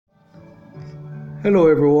Hello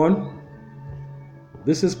everyone,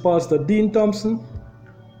 this is Pastor Dean Thompson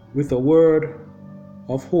with a word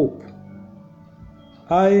of hope.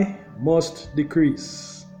 I must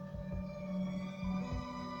decrease.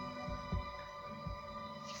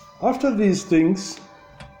 After these things,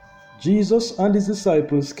 Jesus and his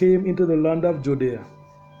disciples came into the land of Judea,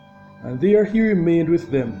 and there he remained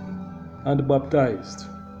with them and baptized.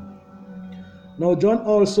 Now John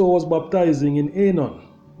also was baptizing in Aenon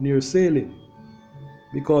near Salim,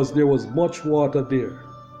 because there was much water there.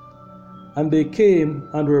 And they came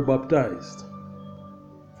and were baptized.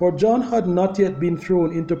 For John had not yet been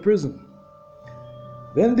thrown into prison.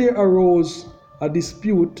 Then there arose a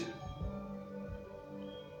dispute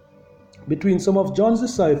between some of John's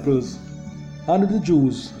disciples and the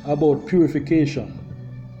Jews about purification.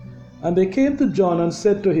 And they came to John and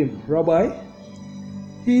said to him, Rabbi,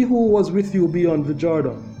 he who was with you beyond the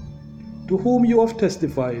Jordan, to whom you have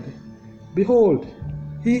testified, behold,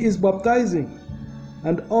 he is baptizing,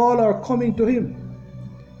 and all are coming to him.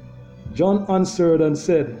 John answered and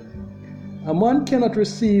said, a man cannot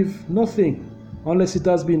receive nothing unless it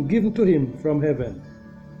has been given to him from heaven.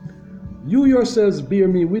 You yourselves bear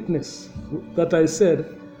me witness that I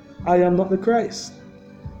said, I am not the Christ,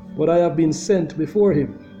 but I have been sent before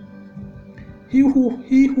him. He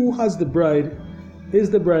who has the bride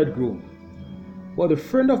is the bridegroom. But the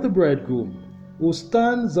friend of the bridegroom, who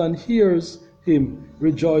stands and hears him,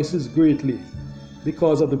 rejoices greatly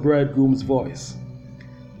because of the bridegroom's voice.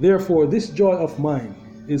 Therefore this joy of mine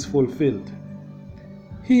is fulfilled.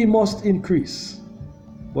 He must increase,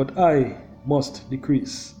 but I must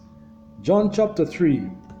decrease. John chapter 3,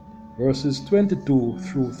 verses 22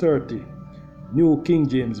 through 30, New King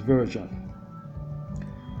James Version.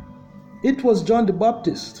 It was John the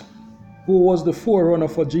Baptist who was the forerunner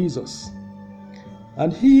for Jesus,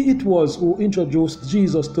 and he it was who introduced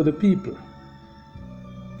Jesus to the people.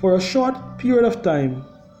 For a short period of time,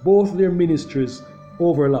 both their ministries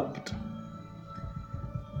overlapped.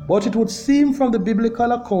 But it would seem from the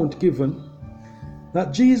biblical account given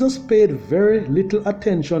that Jesus paid very little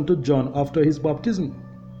attention to John after his baptism.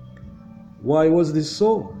 Why was this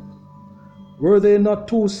so? Were they not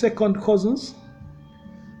two second cousins?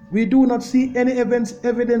 We do not see any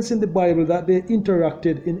evidence in the Bible that they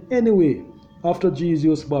interacted in any way after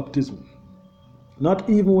Jesus' baptism. Not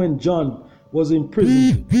even when John was in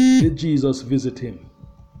prison did Jesus visit him.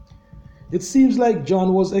 It seems like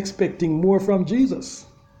John was expecting more from Jesus.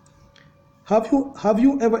 Have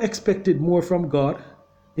you ever expected more from God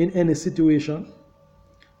in any situation?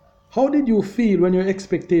 How did you feel when your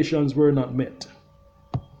expectations were not met?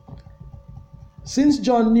 Since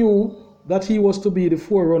John knew that he was to be the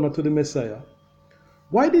forerunner to the Messiah,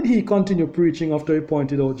 why did he continue preaching after he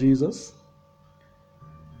pointed out Jesus?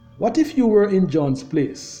 What if you were in John's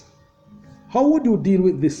place? How would you deal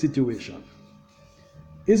with this situation?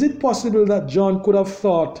 Is it possible that John could have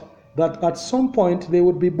thought that at some point they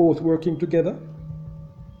would be both working together?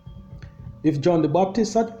 If John the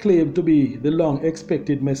Baptist had claimed to be the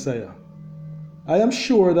long-expected Messiah, I am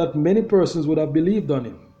sure that many persons would have believed on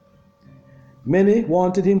him. Many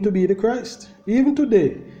wanted him to be the Christ. Even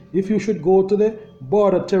today, if you should go to the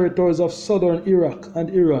border territories of southern Iraq and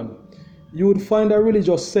Iran, you would find a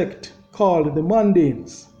religious sect called the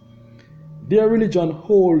Mandaeans. Their religion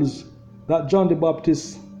holds that John the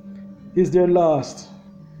Baptist is their last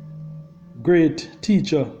great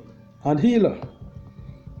teacher and healer.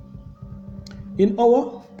 In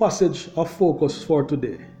our passage of focus for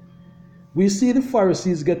today, we see the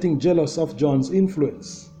Pharisees getting jealous of John's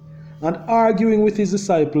influence and arguing with his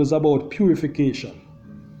disciples about purification.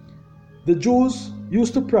 The Jews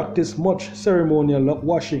used to practice much ceremonial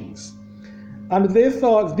washings, and they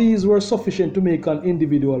thought these were sufficient to make an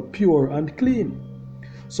individual pure and clean.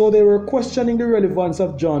 So they were questioning the relevance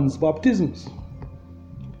of John's baptisms.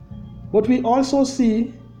 But we also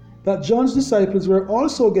see that John's disciples were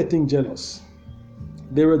also getting jealous.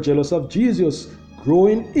 They were jealous of Jesus'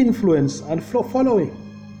 growing influence and following.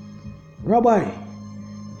 Rabbi,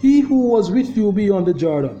 he who was with you beyond the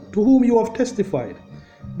Jordan, to whom you have testified,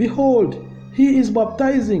 behold, he is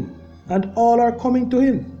baptizing, and all are coming to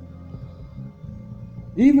him.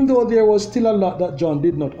 Even though there was still a lot that John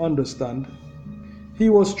did not understand, he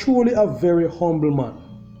was truly a very humble man.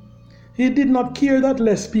 He did not care that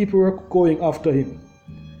less people were going after him.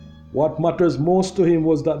 What matters most to him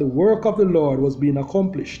was that the work of the Lord was being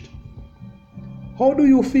accomplished. How do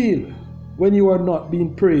you feel when you are not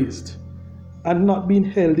being praised and not being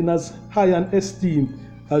held in as high an esteem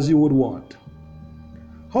as you would want?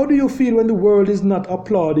 How do you feel when the world is not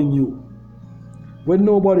applauding you? When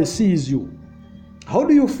nobody sees you? How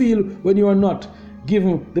do you feel when you are not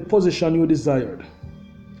given the position you desired?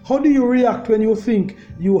 How do you react when you think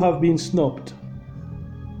you have been snubbed?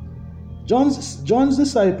 John's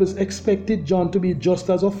disciples expected John to be just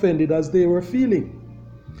as offended as they were feeling.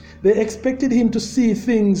 They expected him to see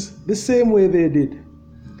things the same way they did.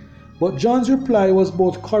 But John's reply was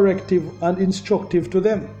both corrective and instructive to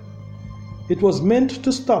them. It was meant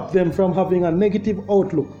to stop them from having a negative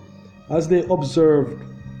outlook as they observed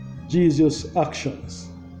Jesus' actions.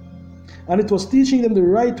 And it was teaching them the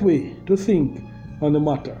right way to think on the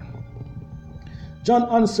matter. John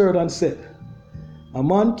answered and said, "A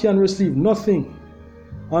man can receive nothing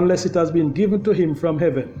unless it has been given to him from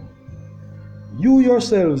heaven. You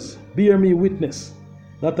yourselves bear me witness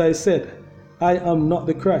that I said, I am not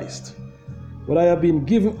the Christ, but I have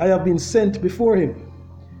been sent before him.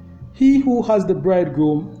 He who has the bride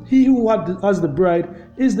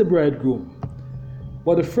is the bridegroom.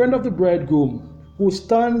 But the friend of the bridegroom who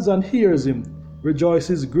stands and hears him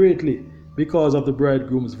rejoices greatly because of the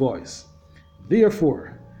bridegroom's voice.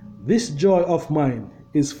 Therefore, this joy of mine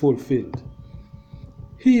is fulfilled.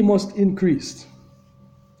 He must increase,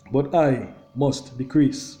 but I must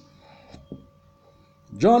decrease."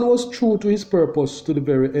 John was true to his purpose to the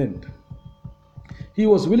very end. He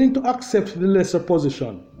was willing to accept the lesser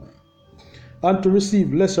position and to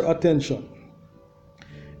receive lesser attention.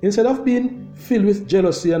 Instead of being filled with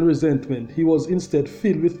jealousy and resentment, he was instead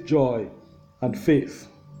filled with joy and faith.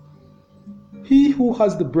 He who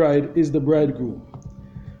has the bride is the bridegroom,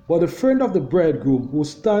 but the friend of the bridegroom who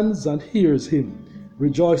stands and hears him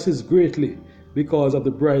rejoices greatly because of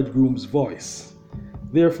the bridegroom's voice.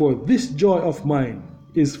 Therefore, this joy of mine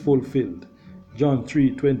is fulfilled. John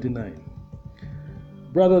 3:29.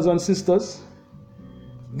 Brothers and sisters,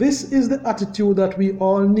 this is the attitude that we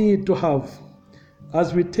all need to have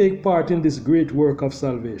as we take part in this great work of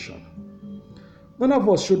salvation. None of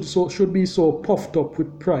us should be so puffed up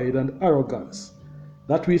with pride and arrogance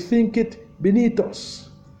that we think it beneath us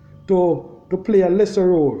to play a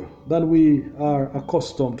lesser role than we are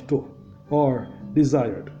accustomed to or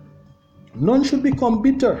desired. None should become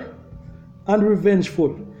bitter and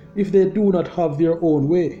revengeful if they do not have their own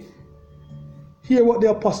way. Hear what the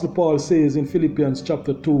Apostle Paul says in Philippians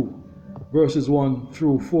chapter 2, verses 1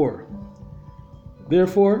 through 4.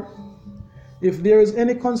 "Therefore, if there is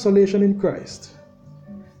any consolation in Christ,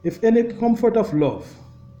 if any comfort of love,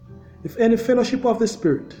 if any fellowship of the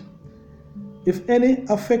Spirit, if any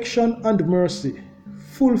affection and mercy,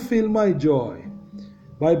 fulfill my joy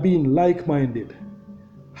by being like-minded,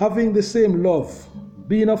 having the same love,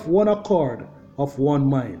 being of one accord, of one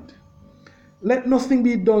mind. Let nothing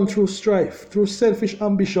be done through strife, through selfish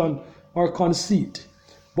ambition or conceit,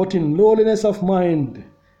 but in lowliness of mind,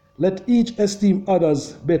 let each esteem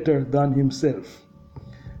others better than himself.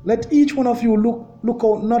 Let each one of you look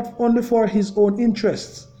out not only for his own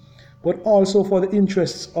interests, but also for the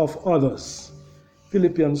interests of others."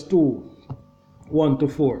 Philippians 2,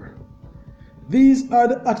 1-4. These are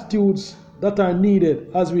the attitudes that are needed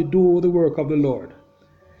as we do the work of the Lord.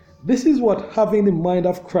 This is what having the mind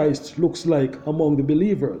of Christ looks like among the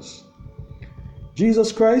believers.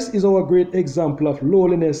 Jesus Christ is our great example of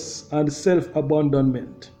lowliness and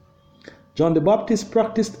self-abandonment. John the Baptist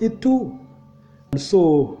practiced it too, and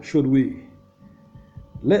so should we.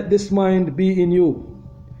 "Let this mind be in you,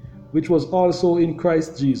 which was also in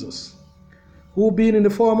Christ Jesus, who being in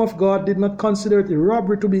the form of God did not consider it a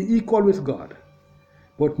robbery to be equal with God,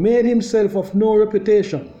 but made himself of no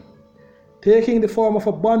reputation, taking the form of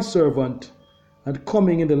a bondservant and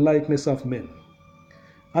coming in the likeness of men.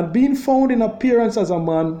 And being found in appearance as a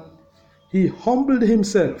man, he humbled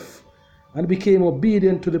himself and became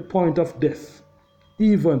obedient to the point of death,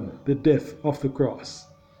 even the death of the cross.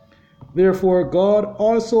 Therefore God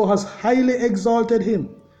also has highly exalted him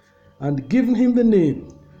and given him the name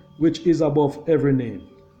which is above every name,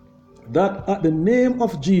 that at the name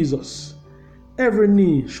of Jesus every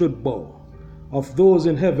knee should bow, of those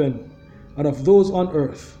in heaven and of those on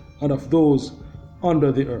earth and of those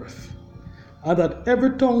under the earth, and that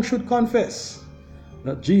every tongue should confess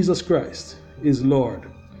that Jesus Christ is Lord,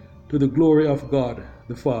 to the glory of God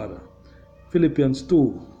the Father." Philippians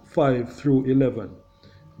 2, 5-11,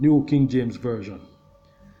 New King James Version.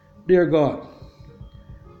 Dear God,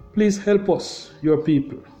 please help us, your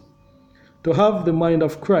people, to have the mind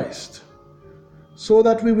of Christ, so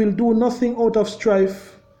that we will do nothing out of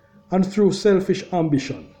strife and through selfish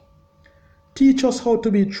ambition. Teach us how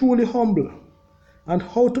to be truly humble and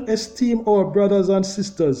how to esteem our brothers and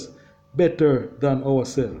sisters better than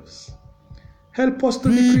ourselves. Help us to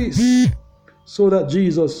decrease so that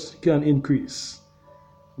Jesus can increase.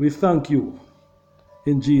 We thank you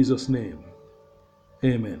in Jesus' name.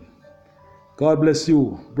 Amen. God bless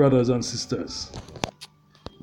you, brothers and sisters.